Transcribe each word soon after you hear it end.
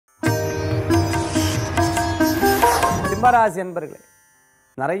சிம்மராசி என்பர்களே,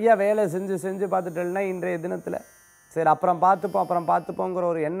 நிறைய வேலை செஞ்சு பார்த்துட்டேன்னா இன்றைய தினத்தில் சரி அப்புறம் பார்த்துப்போங்கிற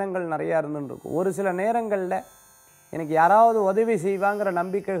ஒரு எண்ணங்கள் நிறையா இருந்துருக்கும். ஒரு சில நேரங்களில் எனக்கு யாராவது உதவி செய்வாங்கிற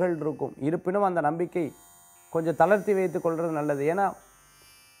நம்பிக்கைகள் இருக்கும். இருப்பினும் அந்த நம்பிக்கை கொஞ்சம் தளர்த்தி வைத்து கொள்வது நல்லது. ஏன்னா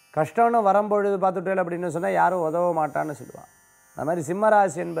கஷ்டம்னு வரும்பொழுது பார்த்துட்டேன் அப்படின்னு சொன்னால் யாரும் உதவ மாட்டான்னு சொல்லுவாள். அது மாதிரி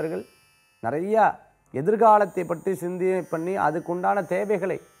சிம்மராசி என்பர்கள் நிறையா எதிர்காலத்தை பற்றி சிந்தனை பண்ணி அதுக்குண்டான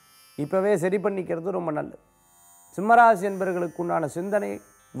தேவைகளை இப்போவே சரி பண்ணிக்கிறது ரொம்ப நல்லது. சிம்மராசி என்பர்களுக்கு உண்டான சிந்தனை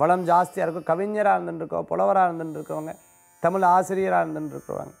வளம் ஜாஸ்தியாக இருக்கும். கவிஞராக இருந்துருக்கோம், புலவராக இருந்துருக்கிறவங்க, தமிழ் ஆசிரியராக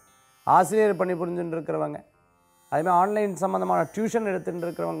இருந்துருக்கிறவங்க, ஆசிரியர் பணி புரிஞ்சுட்டு இருக்கிறவங்க, அதேமாதிரி ஆன்லைன் சம்மந்தமான டியூஷன் எடுத்துகிட்டு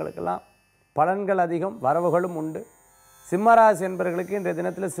இருக்கிறவங்களுக்கெல்லாம் பலன்கள் அதிகம், வரவுகளும் உண்டு. சிம்மராசி என்பவர்களுக்கு இன்றைய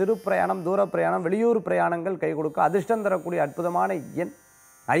தினத்தில் சிறு பிரயாணம், தூர பிரயாணம், வெளியூர் பிரயாணங்கள் கை கொடுக்கும். அதிர்ஷ்டம் தரக்கூடிய அற்புதமான எண்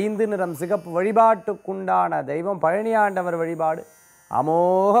 5, நிறம் சிகப்பு. வழிபாட்டுக்குண்டான தெய்வம் பழனி ஆண்டவர் வழிபாடு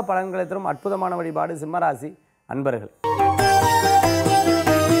அமோக பலன்களை தரும் அற்புதமான வழிபாடு சிம்மராசி அன்பர்கள்.